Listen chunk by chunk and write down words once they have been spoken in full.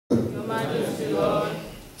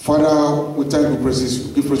Father, we thank you, praises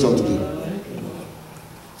you. Give praise unto you.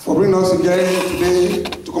 For bringing us again today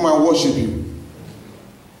to come and worship you.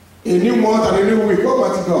 A new month and a new week,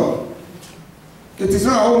 Almighty God. It is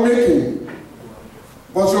not our own making,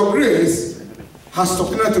 but your grace has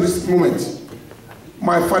sustained to this moment.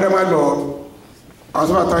 My Father, my Lord, as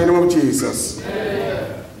well as in the name of Jesus.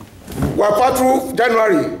 We are passed through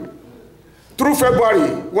January, through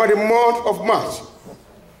February, we are the month of March.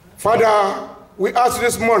 Father, we ask you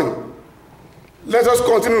this morning, let us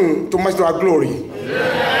continue to match our glory.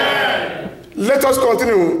 Amen. Let us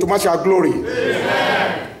continue to match our glory.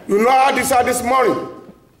 Amen. You know our desire this morning.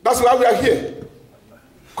 That's why we are here.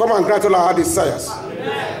 Come and grant all our desires.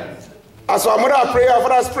 Amen. As our mother pray, our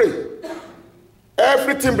fathers pray.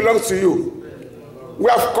 Everything belongs to you. We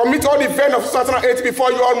have committed all the events of 2008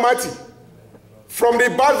 before you, Almighty. From the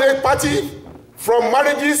birthday party, from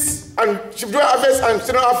marriages and children affairs and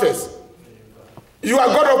children affairs. You are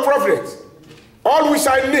God of providence. All we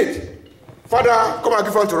shall need, Father, come and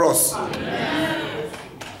give unto us. Amen.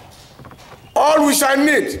 All we shall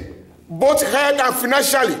need, both health and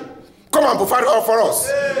financially, come and provide all for us.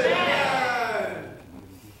 Amen.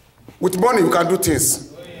 With money, we can do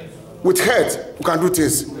things. With health, we can do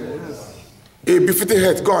things. A befitting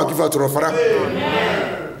health, God and give unto us, Father.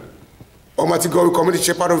 Amen. Almighty God, we commit the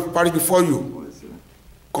shepherd of the parish before you.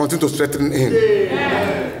 Continue to strengthen him.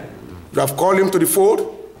 Amen. You have called him to the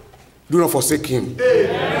fold. Do not forsake him.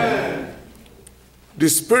 Amen. The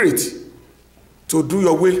Spirit to do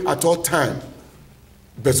your will at all times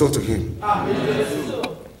bestow to him. Amen.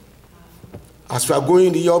 As we are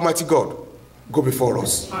going, the Almighty God, go before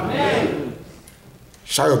us. Amen.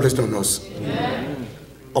 Share your blessing on us. Amen.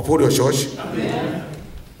 Uphold your church. Amen.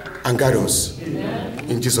 And guide us. Amen.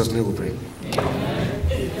 In Jesus' name we pray. Amen.